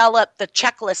to develop the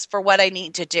checklist for what I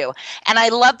need to do. And I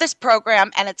love this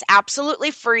program, and it's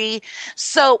absolutely free.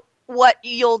 So what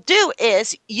you'll do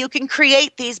is you can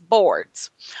create these boards.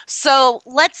 So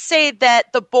let's say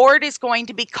that the board is going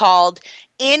to be called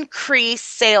Increase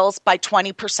Sales by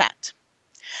 20%.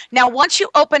 Now, once you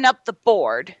open up the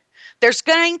board, there's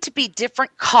going to be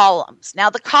different columns. Now,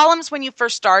 the columns, when you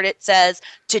first start, it says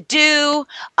to do,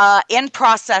 in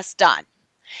process, done.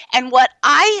 And what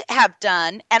I have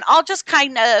done, and I'll just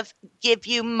kind of give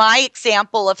you my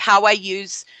example of how I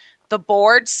use the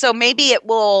board, so maybe it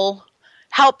will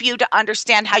help you to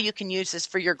understand how you can use this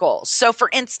for your goals. So for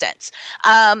instance,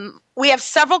 we have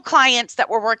several clients that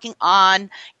we're working on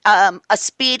a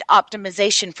speed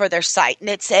optimization for their site. And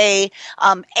it's a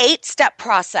 8-step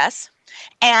process.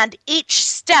 And each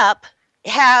step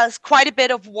has quite a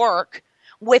bit of work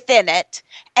within it.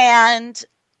 And,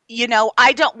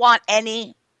 I don't want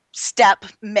any step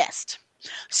missed.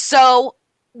 So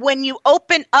when you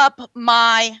open up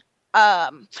my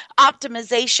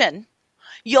optimization,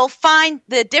 you'll find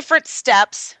the different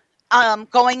steps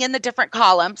going in the different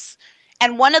columns,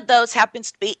 and one of those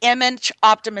happens to be image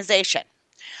optimization.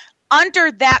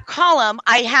 Under that column,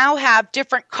 I now have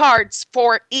different cards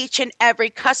for each and every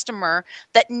customer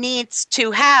that needs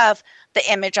to have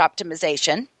the image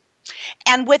optimization.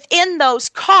 And within those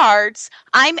cards,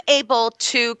 I'm able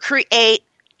to create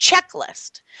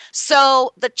checklist.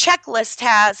 So the checklist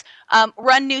has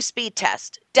run new speed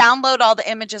test, download all the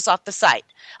images off the site,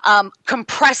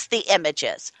 compress the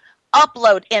images,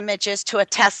 upload images to a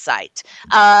test site,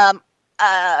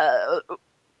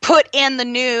 put in the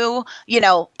new,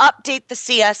 update the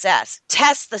CSS,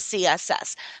 test the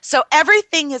CSS. So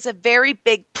everything is a very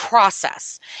big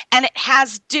process, and it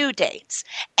has due dates.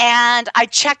 And I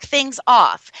check things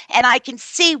off, and I can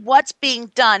see what's being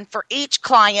done for each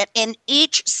client in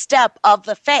each step of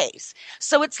the phase.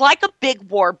 So it's like a big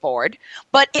war board,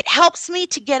 but it helps me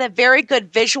to get a very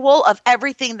good visual of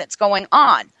everything that's going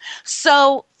on.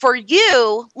 So for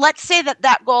you, let's say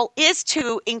that goal is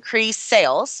to increase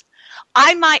sales.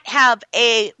 I might have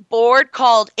a board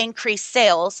called Increase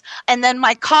Sales, and then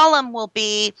my column will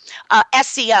be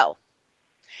SEO.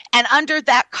 And under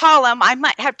that column, I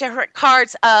might have different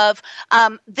cards of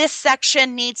this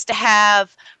section needs to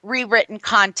have rewritten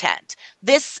content.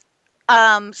 This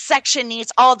section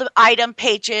needs all the item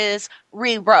pages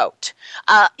rewrote.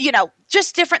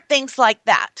 Just different things like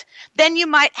that. Then you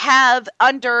might have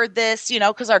under this,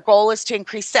 because our goal is to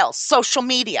increase sales, social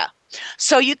media.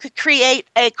 So you could create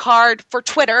a card for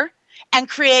Twitter and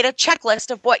create a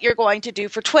checklist of what you're going to do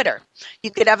for Twitter.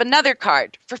 You could have another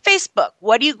card for Facebook.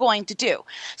 What are you going to do?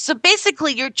 So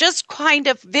basically, you're just kind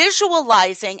of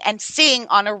visualizing and seeing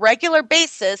on a regular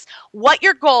basis what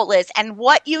your goal is and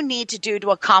what you need to do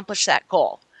to accomplish that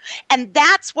goal. And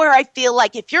that's where I feel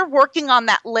like if you're working on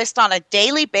that list on a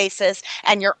daily basis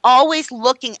and you're always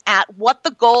looking at what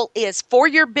the goal is for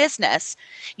your business,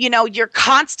 you're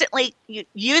constantly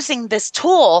using this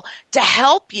tool to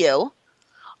help you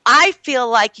I feel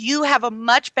like you have a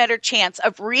much better chance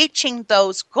of reaching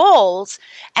those goals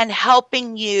and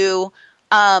helping you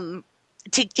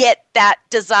to get that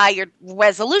desired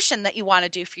resolution that you want to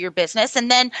do for your business. And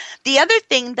then the other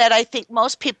thing that I think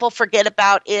most people forget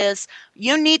about is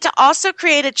you need to also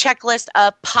create a checklist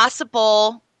of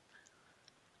possible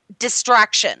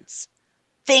distractions,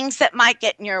 things that might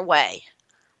get in your way.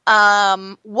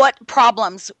 What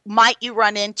problems might you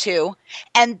run into?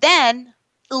 And then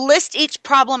list each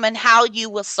problem and how you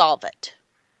will solve it.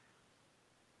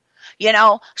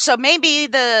 So maybe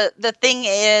the thing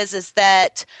is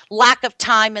that lack of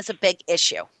time is a big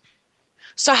issue.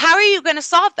 So how are you going to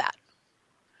solve that?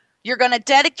 You're going to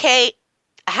dedicate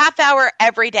a half hour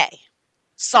every day.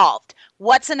 Solved.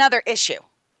 What's another issue?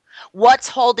 What's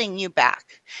holding you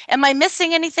back? Am I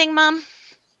missing anything, Mom?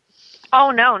 Oh,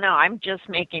 no. I'm just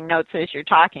making notes as you're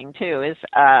talking too.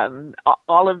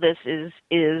 All of this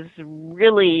is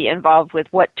really involved with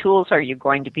what tools are you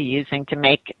going to be using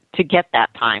to get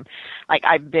that time. Like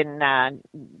I've been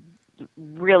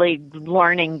really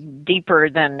learning deeper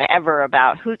than ever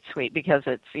about Hootsuite because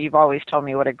you've always told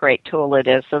me what a great tool it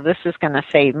is. So this is going to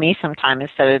save me some time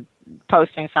instead of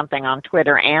posting something on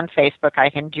Twitter and Facebook. I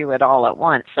can do it all at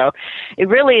once. So it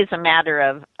really is a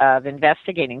matter of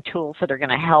investigating tools that are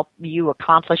going to help you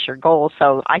accomplish your goals.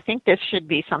 So I think this should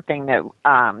be something that,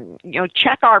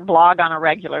 check our blog on a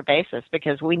regular basis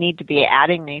because we need to be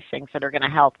adding these things that are going to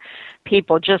help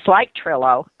people just like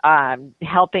Trello,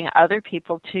 helping other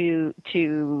people to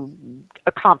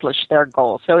accomplish their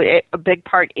goals. So a big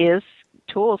part is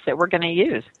tools that we're going to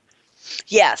use.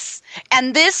 Yes.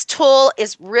 And this tool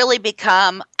is really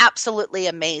become absolutely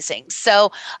amazing.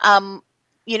 So,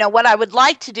 what I would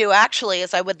like to do actually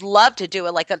is I would love to do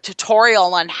a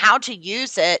tutorial on how to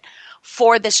use it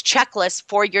for this checklist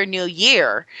for your new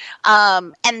year,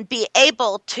 and be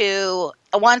able to,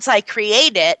 once I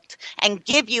create it and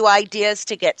give you ideas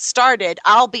to get started,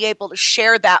 I'll be able to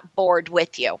share that board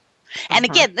with you. And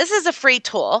again, this is a free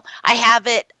tool. I have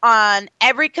it on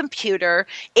every computer.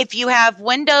 If you have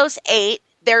Windows 8,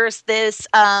 there's this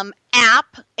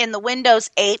app in the Windows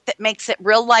 8 that makes it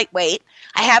real lightweight.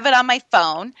 I have it on my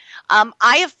phone.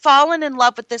 I have fallen in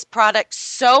love with this product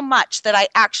so much that I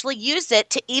actually use it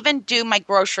to even do my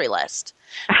grocery list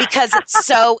because it's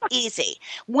so easy.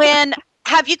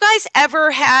 Have you guys ever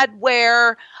had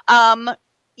where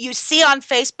you see on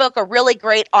Facebook a really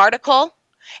great article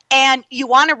and you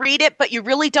want to read it, but you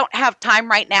really don't have time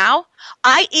right now?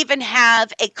 I even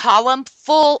have a column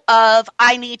full of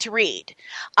I need to read.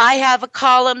 I have a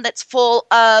column that's full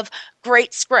of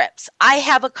great scripts. I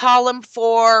have a column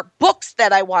for books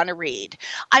that I want to read.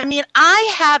 I mean,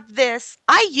 I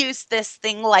use this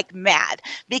thing like mad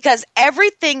because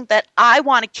everything that I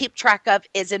want to keep track of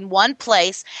is in one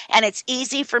place and it's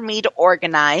easy for me to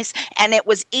organize and it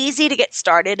was easy to get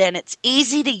started and it's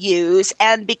easy to use.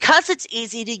 And because it's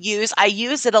easy to use, I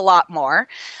use it a lot more.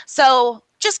 So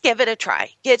just give it a try.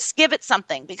 Just give it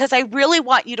something because I really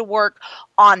want you to work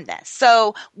on this.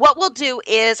 So what we'll do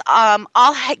is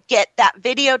I'll get that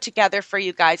video together for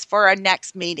you guys for our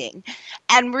next meeting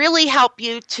and really help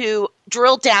you to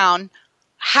drill down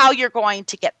how you're going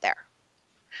to get there.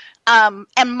 And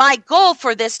my goal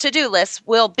for this to-do list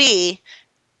will be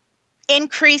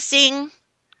increasing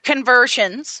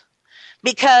conversions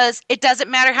because it doesn't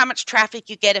matter how much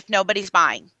traffic you get if nobody's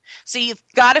buying. So you've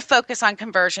got to focus on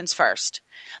conversions first.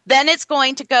 Then it's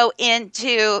going to go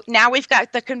into, now we've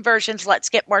got the conversions, let's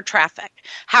get more traffic.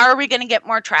 How are we going to get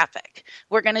more traffic?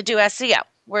 We're going to do SEO.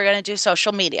 We're going to do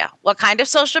social media. What kind of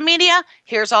social media?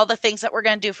 Here's all the things that we're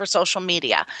going to do for social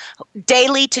media.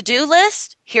 Daily to-do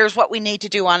list. Here's what we need to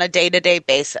do on a day-to-day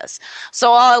basis.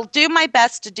 So I'll do my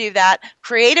best to do that,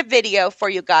 create a video for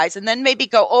you guys, and then maybe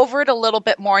go over it a little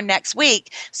bit more next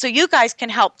week so you guys can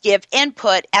help give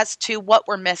input as to what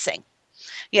we're missing.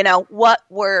 What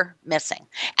we're missing.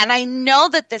 And I know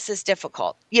that this is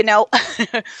difficult.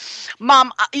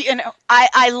 Mom,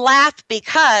 I laugh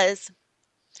because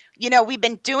we've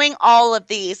been doing all of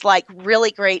these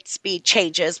really great speed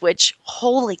changes, which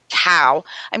holy cow,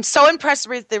 I'm so impressed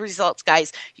with the results,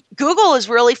 guys. Google is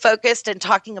really focused and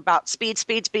talking about speed.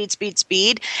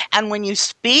 And when you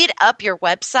speed up your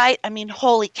website, I mean,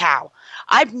 holy cow,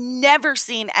 I've never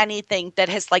seen anything that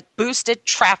has boosted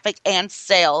traffic and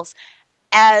sales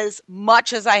as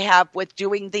much as I have with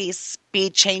doing these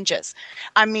speed changes.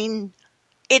 I mean,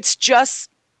 it's just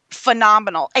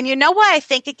phenomenal. And you know why I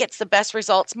think it gets the best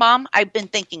results, Mom? I've been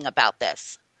thinking about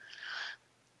this.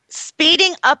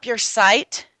 Speeding up your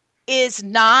site is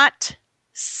not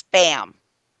spam.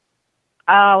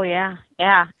 Oh, yeah.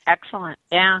 Yeah. Excellent.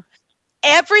 Yeah.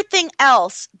 everything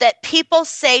else that people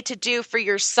say to do for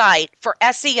your site for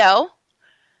SEO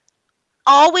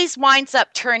always winds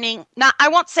up turning, I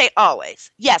won't say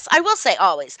always. Yes, I will say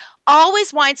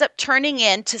always winds up turning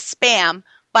into spam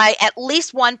by at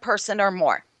least one person or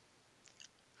more.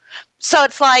 So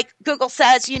it's like Google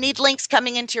says you need links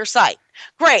coming into your site.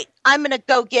 Great. I'm going to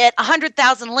go get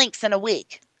 100,000 links in a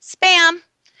week. Spam.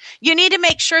 You need to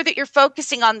make sure that you're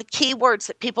focusing on the keywords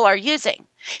that people are using.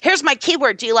 Here's my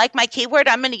keyword. Do you like my keyword?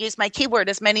 I'm going to use my keyword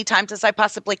as many times as I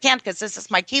possibly can because this is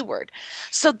my keyword.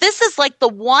 So this is like the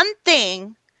one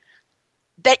thing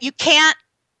that you can't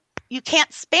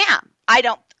spam.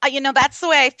 That's the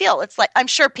way I feel. It's like, I'm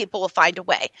sure people will find a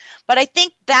way, but I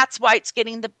think that's why it's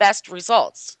getting the best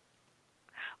results.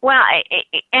 Well,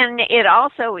 and it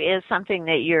also is something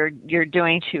that you're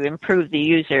doing to improve the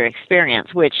user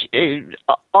experience, which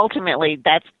ultimately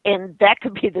that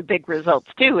could be the big results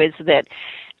too, is that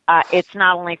it's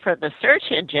not only for the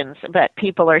search engines, but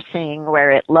people are seeing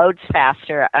where it loads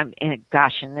faster.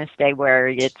 In this day where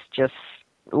it's just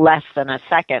less than a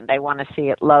second, they want to see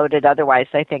it loaded. Otherwise,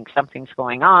 they think something's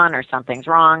going on or something's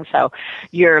wrong. So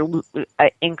you're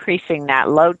increasing that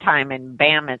load time, and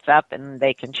bam, it's up, and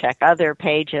they can check other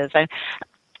pages. And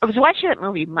I was watching that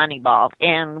movie Moneyball,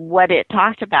 and what it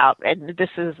talked about, and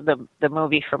this is the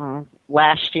movie from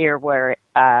last year where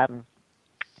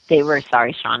they were,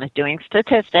 sorry, Shauna, doing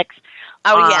statistics.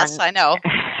 Oh, yes, I know.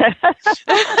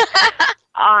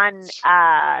 On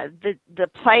the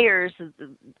players,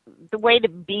 the way to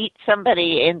beat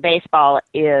somebody in baseball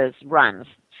is runs.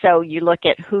 So you look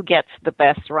at who gets the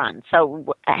best run. So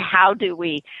what do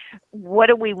we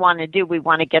want to do? We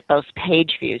want to get those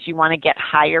page views. You want to get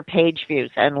higher page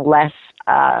views and less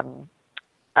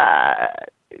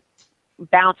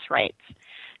bounce rates.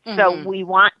 Mm-hmm. So we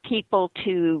want people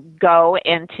to go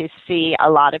and to see a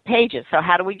lot of pages. So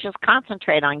how do we just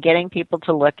concentrate on getting people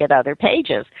to look at other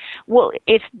pages? Well,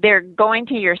 if they're going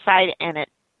to your site and it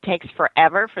takes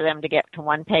forever for them to get to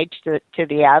one page to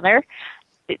the other,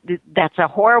 that's a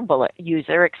horrible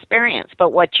user experience. But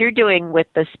what you're doing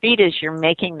with the speed is you're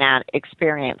making that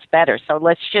experience better. So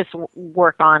let's just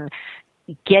work on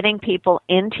getting people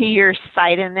into your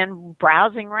site and then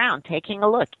browsing around, taking a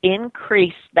look.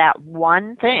 Increase that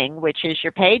one thing, which is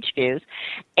your page views.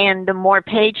 And the more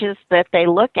pages that they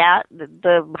look at,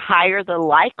 the higher the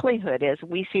likelihood is.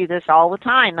 We see this all the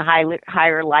time, the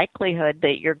higher likelihood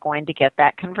that you're going to get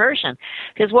that conversion.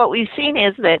 Because what we've seen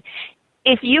is that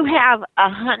if you have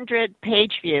 100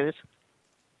 page views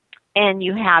and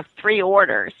you have 3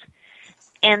 orders,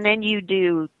 and then you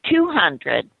do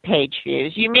 200 page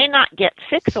views, you may not get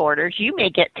 6 orders, you may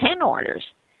get 10 orders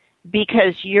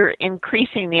because you're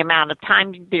increasing the amount of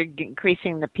time, you're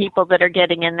increasing the people that are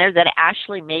getting in there that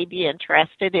actually may be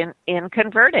interested in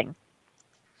converting.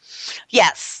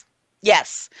 Yes.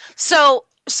 So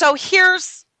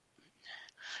here's,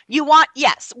 we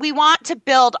want to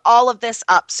build all of this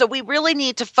up. So we really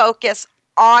need to focus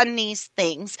on these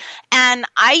things. And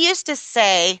I used to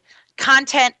say,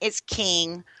 content is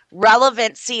king,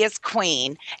 relevancy is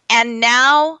queen. And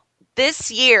now this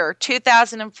year,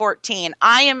 2014,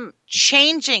 I am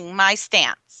changing my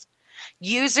stance.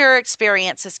 User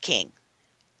experience is king.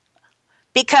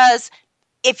 Because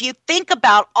if you think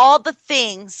about all the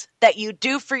things that you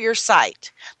do for your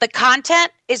site, the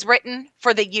content is written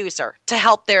for the user to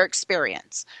help their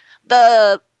experience.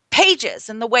 The pages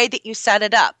and the way that you set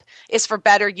it up is for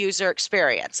better user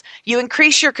experience. You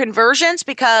increase your conversions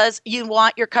because you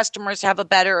want your customers to have a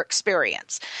better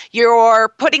experience. You're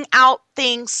putting out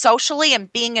things socially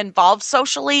and being involved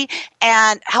socially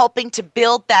and helping to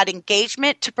build that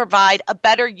engagement to provide a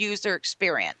better user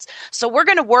experience. So we're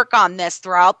going to work on this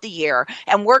throughout the year,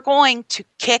 and we're going to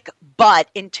kick butt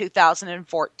in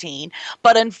 2014.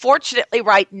 But unfortunately,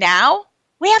 right now,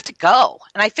 we have to go.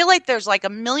 And I feel like there's like a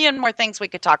million more things we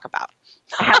could talk about.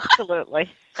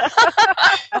 Absolutely. All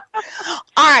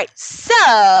right.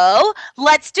 So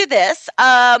let's do this.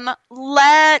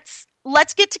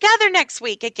 Let's get together next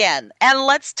week again and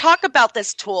let's talk about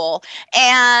this tool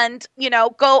and,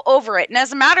 go over it. And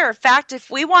as a matter of fact, if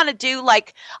we want to do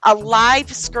like a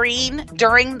live screen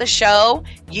during the show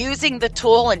using the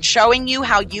tool and showing you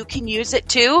how you can use it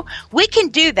too, we can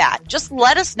do that. Just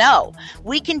let us know.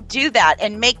 We can do that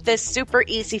and make this super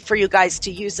easy for you guys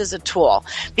to use as a tool.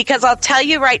 Because I'll tell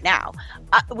you right now,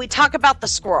 we talk about the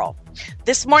squirrel.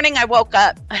 This morning I woke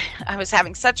up, I was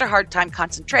having such a hard time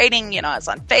concentrating. I was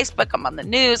on Facebook, I'm on the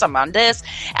news, I'm on this.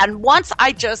 And once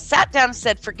I just sat down and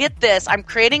said, forget this, I'm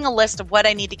creating a list of what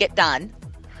I need to get done.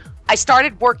 I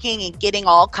started working and getting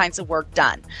all kinds of work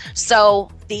done. So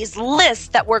these lists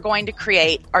that we're going to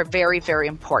create are very, very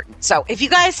important. So if you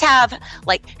guys have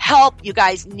like help, you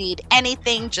guys need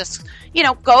anything, just,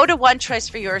 go to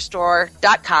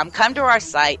onechoiceforyourstore.com, come to our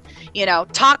site,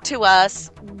 talk to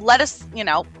us, let us,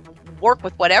 work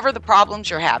with whatever the problems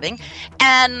you're having,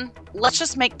 and let's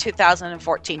just make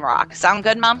 2014 rock. Sound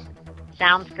good, Mom?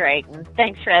 Sounds great. And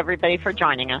thanks for everybody for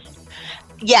joining us.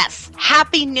 Yes.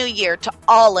 Happy New Year to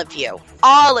all of you.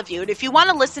 All of you. And if you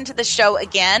want to listen to the show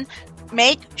again,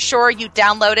 make sure you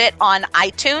download it on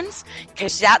iTunes,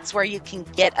 because that's where you can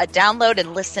get a download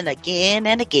and listen again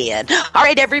and again. All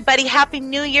right, everybody. Happy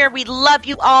New Year. We love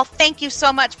you all. Thank you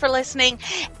so much for listening.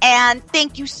 And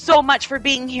thank you so much for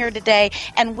being here today.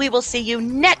 And we will see you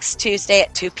next Tuesday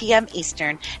at 2 p.m.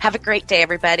 Eastern. Have a great day,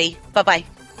 everybody. Bye-bye.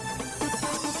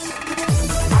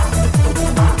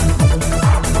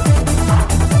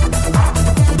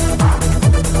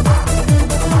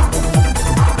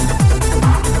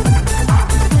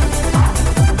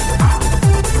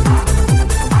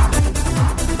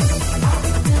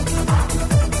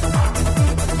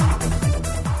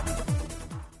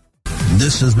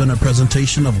 This has been a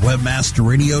presentation of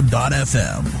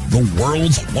WebmasterRadio.fm, the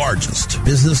world's largest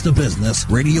business-to-business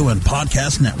radio and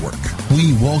podcast network.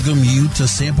 We welcome you to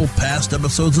sample past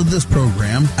episodes of this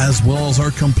program, as well as our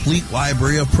complete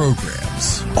library of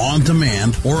programs, on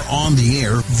demand or on the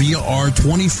air via our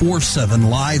 24/7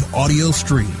 live audio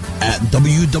stream at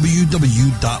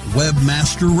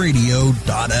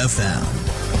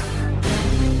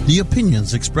www.webmasterradio.fm. The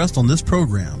opinions expressed on this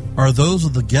program are those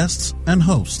of the guests and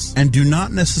hosts and do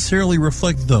not necessarily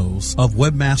reflect those of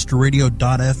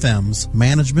WebmasterRadio.fm's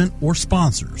management or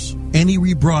sponsors. Any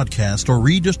rebroadcast or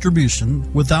redistribution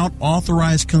without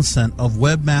authorized consent of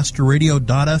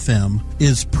WebmasterRadio.fm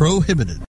is prohibited.